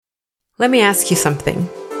Let me ask you something.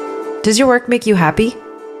 Does your work make you happy?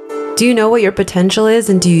 Do you know what your potential is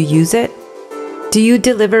and do you use it? Do you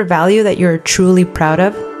deliver value that you're truly proud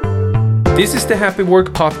of? This is the Happy Work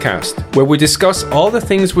Podcast, where we discuss all the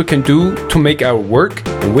things we can do to make our work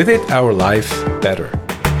and with it our life better.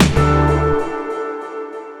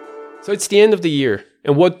 So it's the end of the year.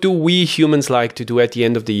 And what do we humans like to do at the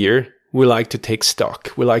end of the year? We like to take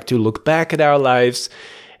stock. We like to look back at our lives.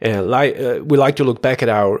 We like to look back at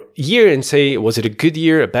our year and say, was it a good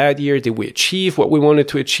year, a bad year? Did we achieve what we wanted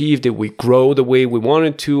to achieve? Did we grow the way we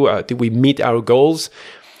wanted to? Did we meet our goals?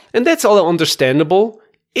 And that's all understandable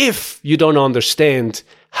if you don't understand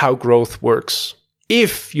how growth works.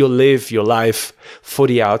 If you live your life for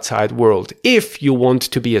the outside world, if you want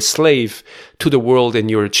to be a slave to the world and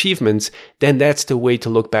your achievements, then that's the way to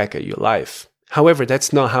look back at your life. However,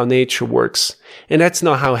 that's not how nature works. And that's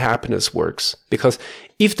not how happiness works. Because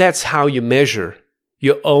if that's how you measure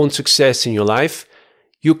your own success in your life,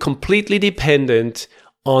 you're completely dependent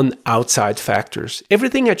on outside factors.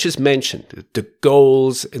 Everything I just mentioned, the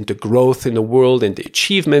goals and the growth in the world and the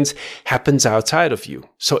achievements happens outside of you.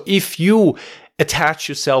 So if you attach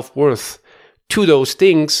your self-worth to those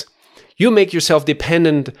things, you make yourself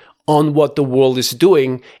dependent on what the world is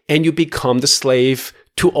doing and you become the slave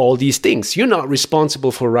to all these things. You're not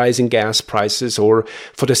responsible for rising gas prices or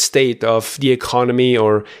for the state of the economy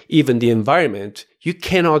or even the environment. You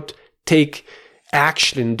cannot take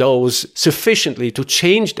action in those sufficiently to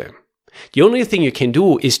change them. The only thing you can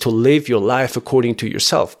do is to live your life according to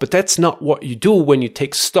yourself. But that's not what you do when you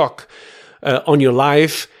take stock on your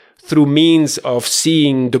life through means of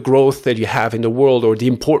seeing the growth that you have in the world or the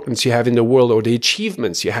importance you have in the world or the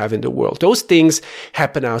achievements you have in the world. Those things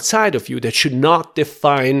happen outside of you that should not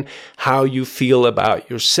define how you feel about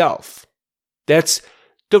yourself. That's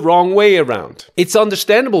the wrong way around. It's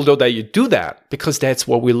understandable though that you do that because that's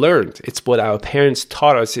what we learned. It's what our parents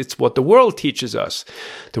taught us. It's what the world teaches us.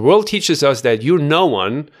 The world teaches us that you're no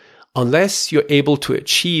one unless you're able to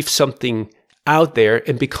achieve something out there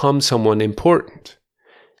and become someone important.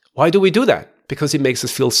 Why do we do that? Because it makes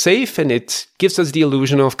us feel safe and it gives us the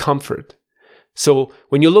illusion of comfort. So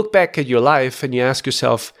when you look back at your life and you ask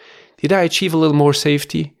yourself, did I achieve a little more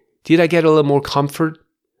safety? Did I get a little more comfort?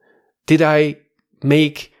 Did I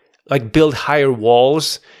build higher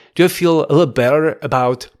walls? Do I feel a little better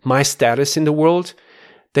about my status in the world?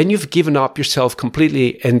 Then you've given up yourself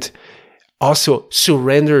completely and also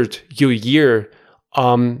surrendered your year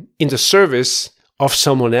in the service of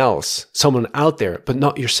someone else, someone out there, but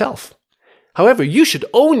not yourself. However, you should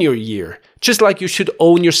own your year, just like you should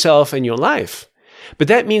own yourself and your life. But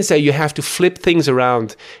that means that you have to flip things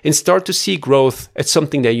around and start to see growth as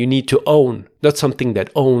something that you need to own, not something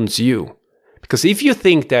that owns you. Because if you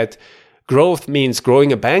think that growth means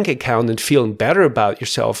growing a bank account and feeling better about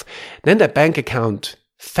yourself, then that bank account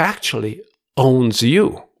factually owns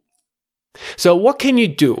you. So what can you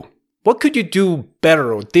do? What could you do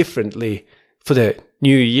better or differently for the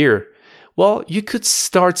new year? Well, you could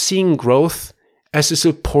start seeing growth as a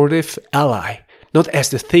supportive ally, not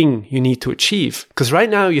as the thing you need to achieve. Because right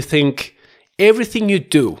now you think everything you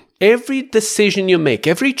do, every decision you make,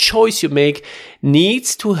 every choice you make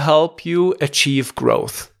needs to help you achieve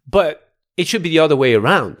growth. But it should be the other way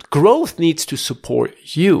around. Growth needs to support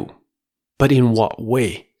you. But in what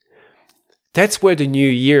way? That's where the new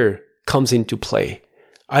year comes into play.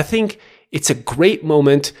 I think it's a great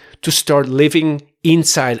moment to start living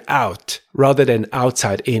inside out rather than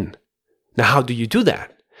outside in. Now, how do you do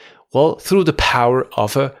that? Well, through the power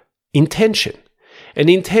of an intention. An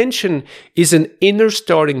intention is an inner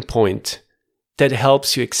starting point that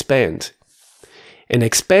helps you expand. And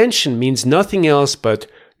expansion means nothing else but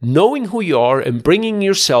knowing who you are and bringing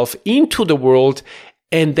yourself into the world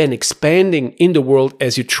and then expanding in the world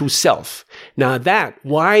as your true self. Now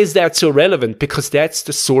why is that so relevant? Because that's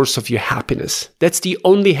the source of your happiness. That's the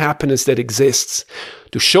only happiness that exists.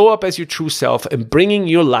 To show up as your true self and bringing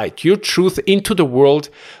your light, your truth into the world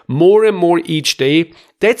more and more each day,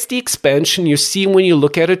 that's the expansion you see when you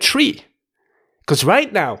look at a tree. Because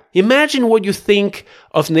right now, imagine what you think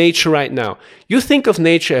of nature right now. You think of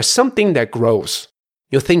nature as something that grows.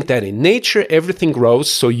 You think that in nature, everything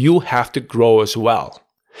grows, so you have to grow as well.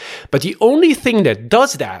 But the only thing that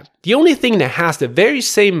does that, the only thing that has the very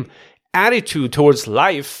same attitude towards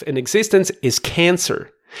life and existence is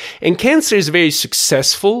cancer. And cancer is very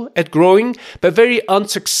successful at growing, but very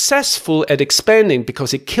unsuccessful at expanding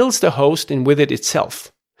because it kills the host and with it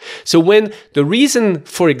itself. So when the reason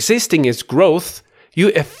for existing is growth, you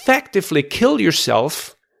effectively kill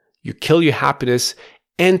yourself, you kill your happiness,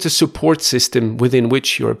 and the support system within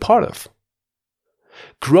which you're a part of.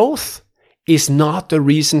 Growth is not the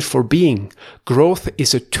reason for being. Growth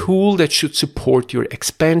is a tool that should support your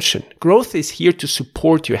expansion. Growth is here to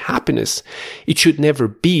support your happiness. It should never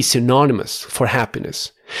be synonymous for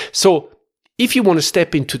happiness. So if you want to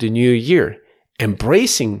step into the new year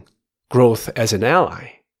embracing growth as an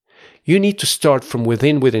ally, you need to start from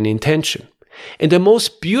within with an intention. And the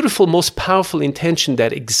most beautiful, most powerful intention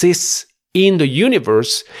that exists in the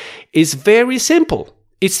universe is very simple.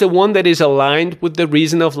 It's the one that is aligned with the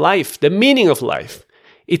reason of life, the meaning of life.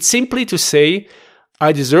 It's simply to say,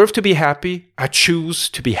 I deserve to be happy. I choose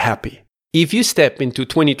to be happy. If you step into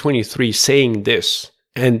 2023 saying this,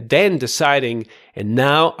 and then deciding, and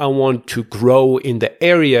now I want to grow in the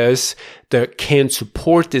areas that can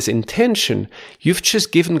support this intention, you've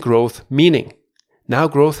just given growth meaning. Now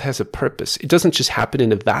growth has a purpose. It doesn't just happen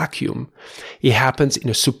in a vacuum. It happens in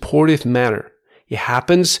a supportive manner. It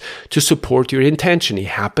happens to support your intention. It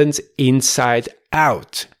happens inside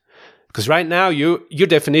out. Because right now, your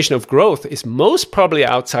definition of growth is most probably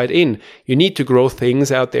outside in. You need to grow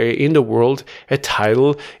things out there in the world, a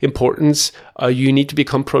title, importance. You need to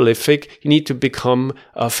become prolific. You need to become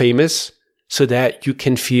famous so that you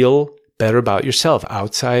can feel better about yourself,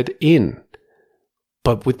 outside in.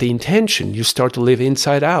 But with the intention, you start to live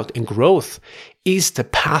inside out. And growth is the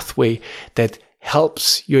pathway that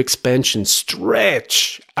helps your expansion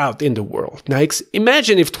stretch out in the world. Now,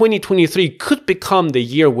 imagine if 2023 could become the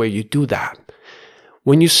year where you do that.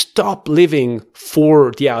 When you stop living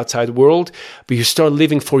for the outside world, but you start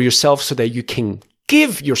living for yourself so that you can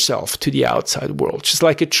give yourself to the outside world, just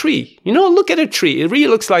like a tree. Look at a tree. It really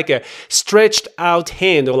looks like a stretched out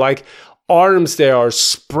hand, or like arms that are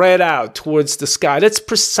spread out towards the sky. That's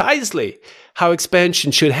precisely how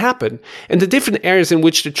expansion should happen. And the different areas in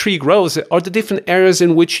which the tree grows are the different areas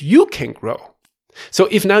in which you can grow. So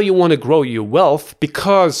if now you want to grow your wealth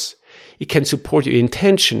because it can support your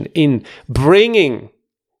intention in bringing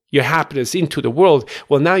your happiness into the world,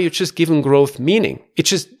 well, now you're just giving growth meaning.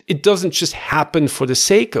 It doesn't just happen for the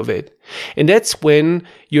sake of it. And that's when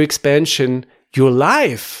your expansion, your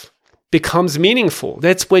life, becomes meaningful.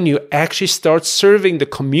 That's when you actually start serving the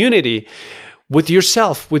community with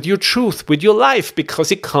yourself, with your truth, with your life, because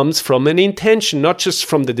it comes from an intention, not just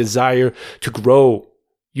from the desire to grow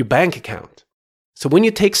your bank account. So when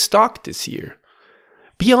you take stock this year,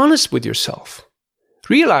 be honest with yourself.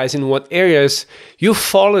 Realize in what areas you've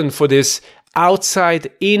fallen for this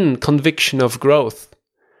outside-in conviction of growth.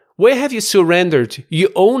 Where have you surrendered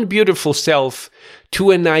your own beautiful self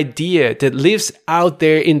to an idea that lives out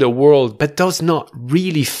there in the world but does not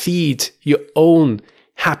really feed your own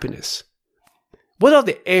happiness? What are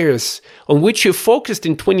the areas on which you focused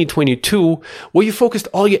in 2022, where you focused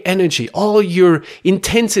all your energy, all your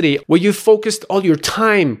intensity, where you focused all your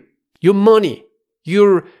time, your money,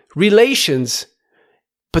 your relations,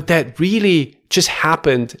 but that really just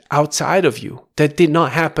happened outside of you, that did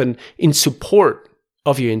not happen in support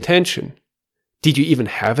of your intention? Did you even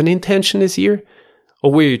have an intention this year?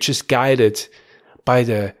 Or were you just guided by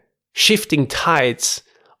the shifting tides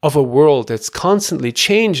of a world that's constantly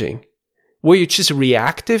changing? Were you just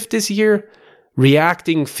reactive this year,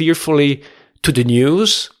 reacting fearfully to the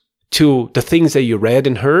news, to the things that you read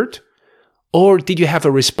and heard? Or did you have a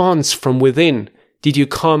response from within? Did you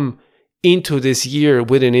come into this year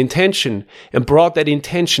with an intention and brought that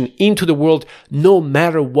intention into the world no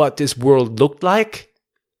matter what this world looked like?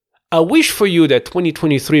 I wish for you that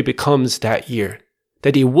 2023 becomes that year,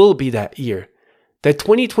 that it will be that year, that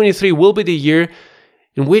 2023 will be the year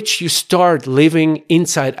in which you start living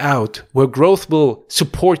inside out, where growth will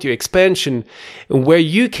support your expansion, and where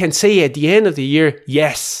you can say at the end of the year,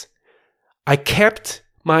 yes, I kept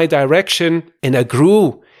my direction and I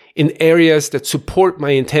grew in areas that support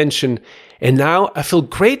my intention, and now I feel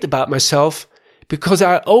great about myself because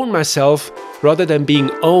I own myself rather than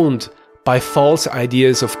being owned by false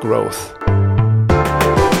ideas of growth.